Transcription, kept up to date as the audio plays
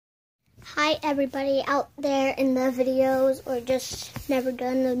Hi everybody out there in the videos or just never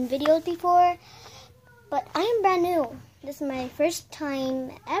done the videos before, but I am brand new. This is my first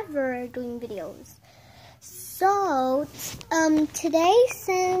time ever doing videos. So today,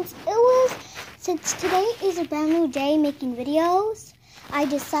 since today is a brand new day making videos, I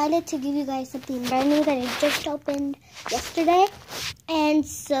decided to give you guys something brand new that I just opened yesterday. And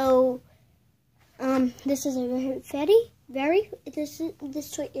so this is a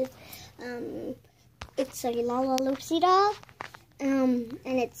this toy is it's a Loopsy doll, and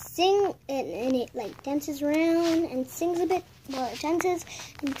it like dances around and sings a bit while it dances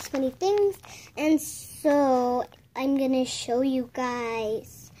and makes funny things. And so I'm gonna show you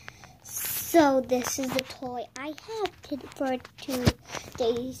guys. So this is the toy I have for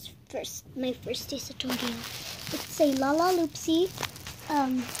my first day's tutorial. It's a Loopsy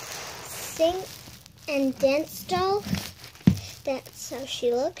sing and dance doll. That's how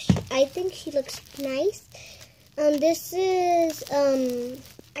she looks. I think she looks nice. This is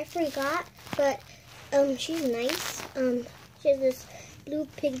I forgot, but she's nice. She has this blue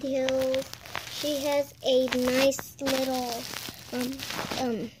pigtails. She has a nice little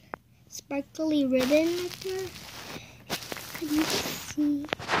sparkly ribbon right there. Can you see?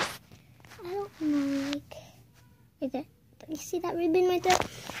 I don't know, like there. You see that ribbon right there?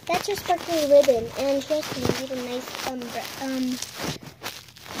 That's her sparkly ribbon, and she has some really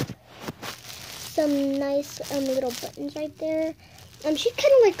nice little buttons right there. She's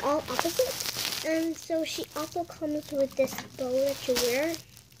kind of like all opposite, and so she also comes with this bow that you wear.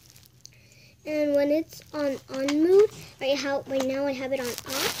 And when it's on mood, right now I have it on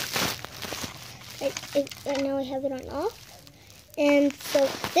off. Right now I have it on off, and so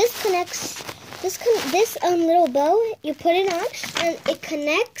this connects. This little bow, you put it on, and it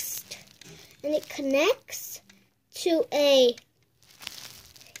connects to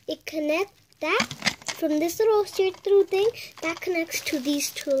that from this little see-through thing that connects to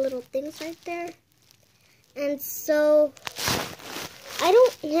these two little things right there. And so I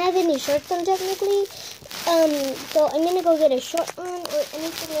don't have any shorts on technically, so I'm gonna go get a short on or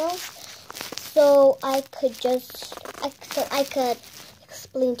anything else, so I could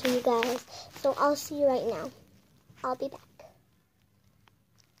explain to you guys. So I'll see you right now. I'll be back.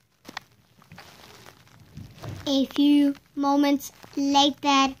 A few moments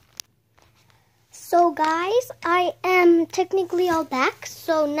later. So guys, I am technically all back.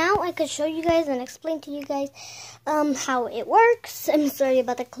 So now I could show you guys and explain to you guys how it works. I'm sorry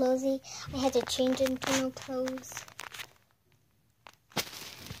about the clothes. I had to change into new clothes.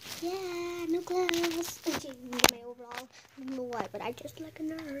 Yeah, new clothes. My overall. I don't know why, but I just like a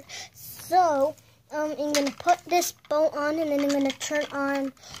nerd. So, I'm going to put this bow on, and then I'm going to turn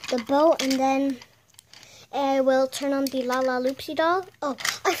on the bow, and then I will turn on the Loopsy doll. Oh,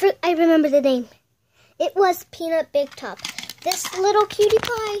 I remember the name. It was Peanut Big Top. This little cutie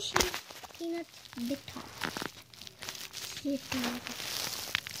pie, she's Peanut Big Top. She's a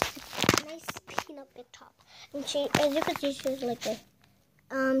nice Peanut Big Top. And she, as you can see, she has like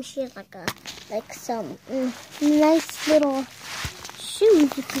some nice little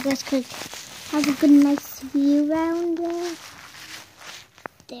shoes, if you guys could have a good nice view around there.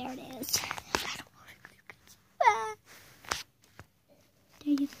 There it is.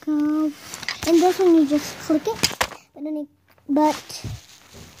 There you go. And this one you just click it, but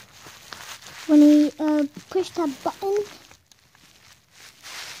when you push that button,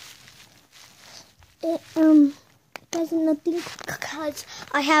 it does nothing because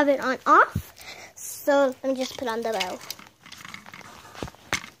I have it on off. So let me just put on the bow.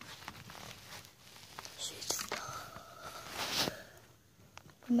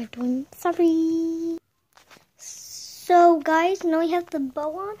 What am I doing? Sorry. So guys, now we have the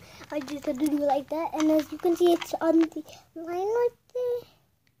bow on. I just have to do like that, and as you can see, it's on the line right there.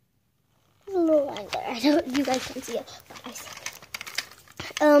 There's a little line there. I don't. You guys can see it, but I see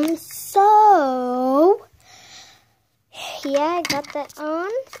it. So yeah, I got that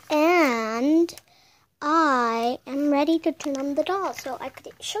on, and I am ready to turn on the doll, so I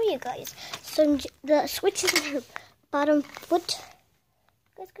could show you guys. So the switch is in her bottom foot.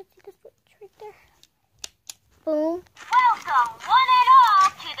 You guys can see the switch right there. Boom. Welcome, one and all,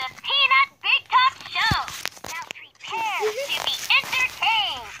 to the Peanut Big Top Show. Now prepare to be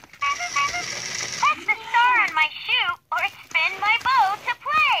entertained. Press the star on my shoe or spin my bow to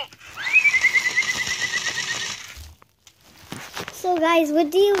play. So guys, what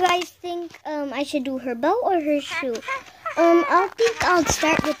do you guys think I should do, her bow or her shoe? I think I'll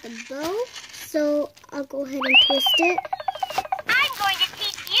start with the bow. So I'll go ahead and twist it. I'm going to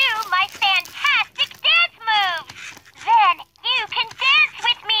teach you my fantastic dance moves. Then you can dance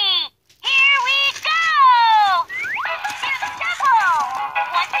with me.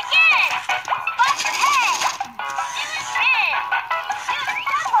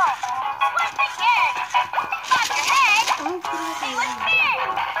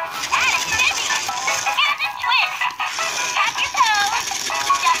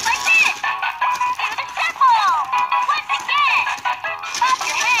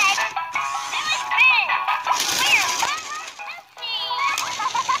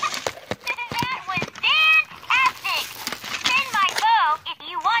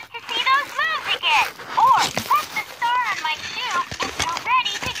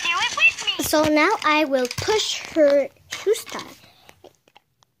 So now I will push her shoe star.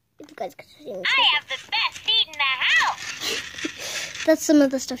 If you guys can see me. I have the best seat in the house. That's some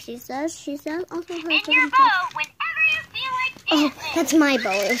of the stuff she says. She says also her Spin your bow whenever you feel like dancing. Oh, that's my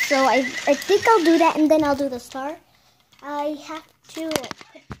bow. So I think I'll do that and then I'll do the star. I have to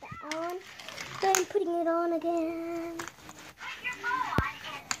put that on. Then I'm putting it on again.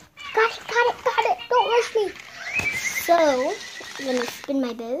 Got it. Don't rush me. So I'm gonna spin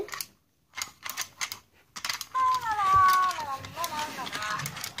my bow.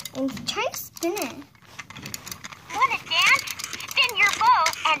 I'm trying to spin it. Want to dance? Spin your bow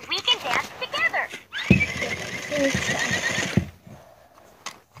and we can dance together.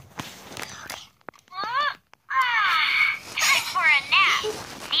 Time for a nap.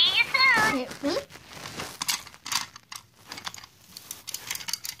 See you soon.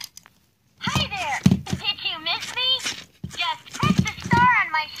 Hi there. Did you miss me? Just press the star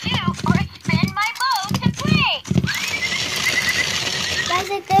on my shoe or spin my bow to play. Guys,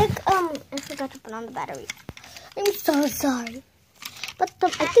 I think I forgot to put on the battery. I'm so sorry. But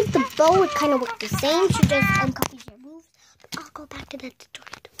I think the bow would kind of work the same. She just copies your moves. But I'll go back to that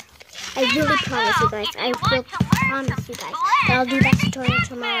tutorial tomorrow. I really promise you guys. I will promise you guys that I'll do that tutorial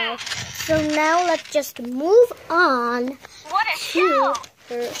tomorrow. So now let's just move on What a to show!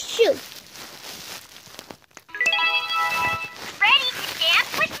 her shoe. Ready to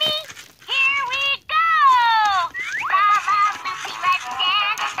dance with me? Here we go! La la Lucy, let's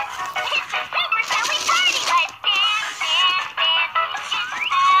dance. It's a super silly party. Let's dance, dance, dance. It's a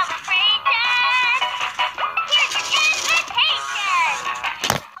celebration. Here's your invitation.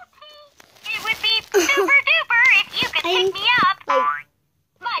 It would be super duper if you could pick me up.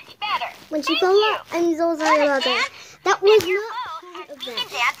 Much better. When she Thank fell you. out, I'm so sorry about that. That was not part of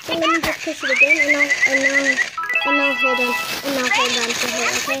that. So let me just push it again, and I'll hold on to her,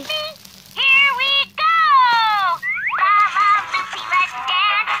 okay? Here we go! La la Lucy, let's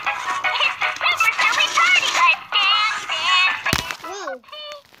dance. It's a super silly party. Let's dance, dance, dance. Whoa.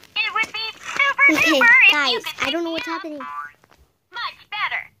 It would be super Okay, duper if you guys, could I don't know pick what's me up. happening. Much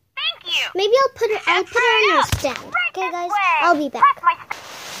better. Thank you. Maybe I'll put her on her stand. Okay, guys, I'll be back. Press my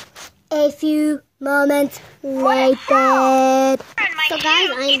A few moments later. So guys,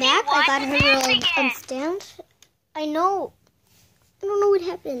 I'm back. I got her stand. I don't know what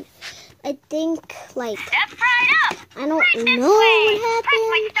happened. I think Step right up. I don't Right this know way. what Press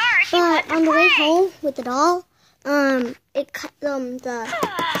my happened. star if you But want to on the way play. home with the doll, it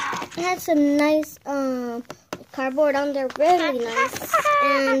had some nice cardboard on there, really nice.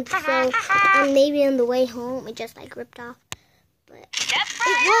 And so maybe on the way home it just like ripped off. But Step it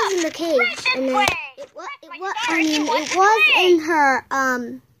right was up. in the cage, Right this and then way.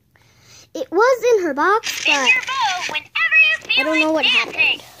 it was in her box, Spin but your bow whenever you feel I don't know what like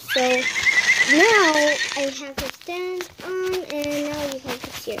dancing. happened. So now I have her stand on, and now you guys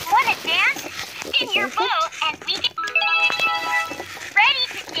can see her. Want to dance? Spin your bow and we can... Ready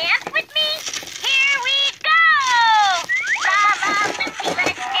to dance with me? Here we go! La la Lucy,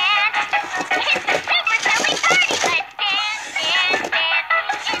 let's dance. It's a super silly party. Let's dance, dance, dance.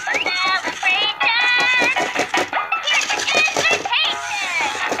 It's a celebration. Here's your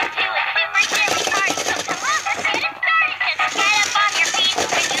invitation to a super silly party. So come on, let's get it started. Just get up on your feet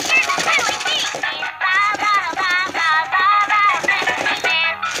when you hear the silly beat. La la la la la la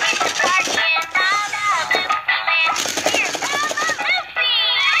Lucyland. It's a party in La la Lucyland. Here's La la Lucy.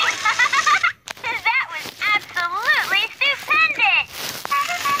 That was absolutely stupendous.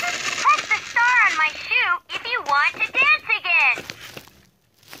 Press the star on my shoe if you want to dance again.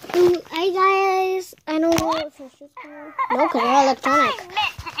 Hi guys, I don't know if it's just no, because they're electronic. I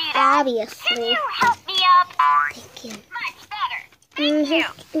meant to do that. Obviously. Can you help me up? Thank you. Much better. Thank you.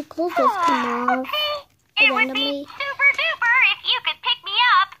 Your clothes just come off. It would randomly. be super duper if you could pick me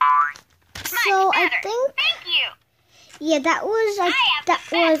up. Much So I better. think, Thank you. yeah, that was have the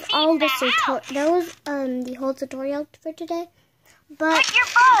best all the seat in the house. that was the whole tutorial for today. But Put your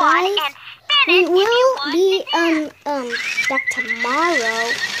bow on guys, and spin we it if you will want be to dance. back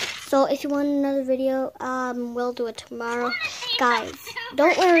tomorrow. So if you want another video, we'll do it tomorrow. Guys,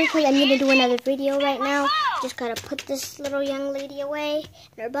 don't worry, because I'm gonna do another video right now. Just gotta put this little young lady away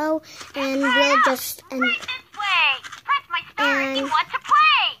in her bow, and we'll just Right this way. Press my star if you want to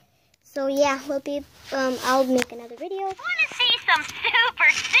play. so yeah, we'll be I'll make another video. Want to see some super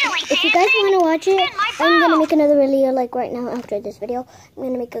silly If you guys dancing? want to watch it, Spin my I'm gonna bow. make another video like right now after this video. I'm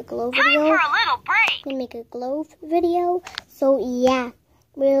gonna make a glow Time video. for a little break. I'm gonna make a glow video. So yeah,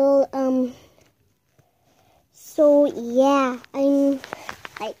 we'll so yeah, I'm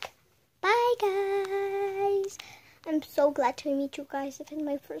like, bye guys. I'm so glad to meet you guys. It's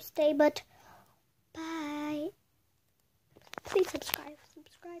my first day, but please subscribe.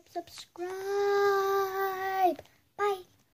 Bye.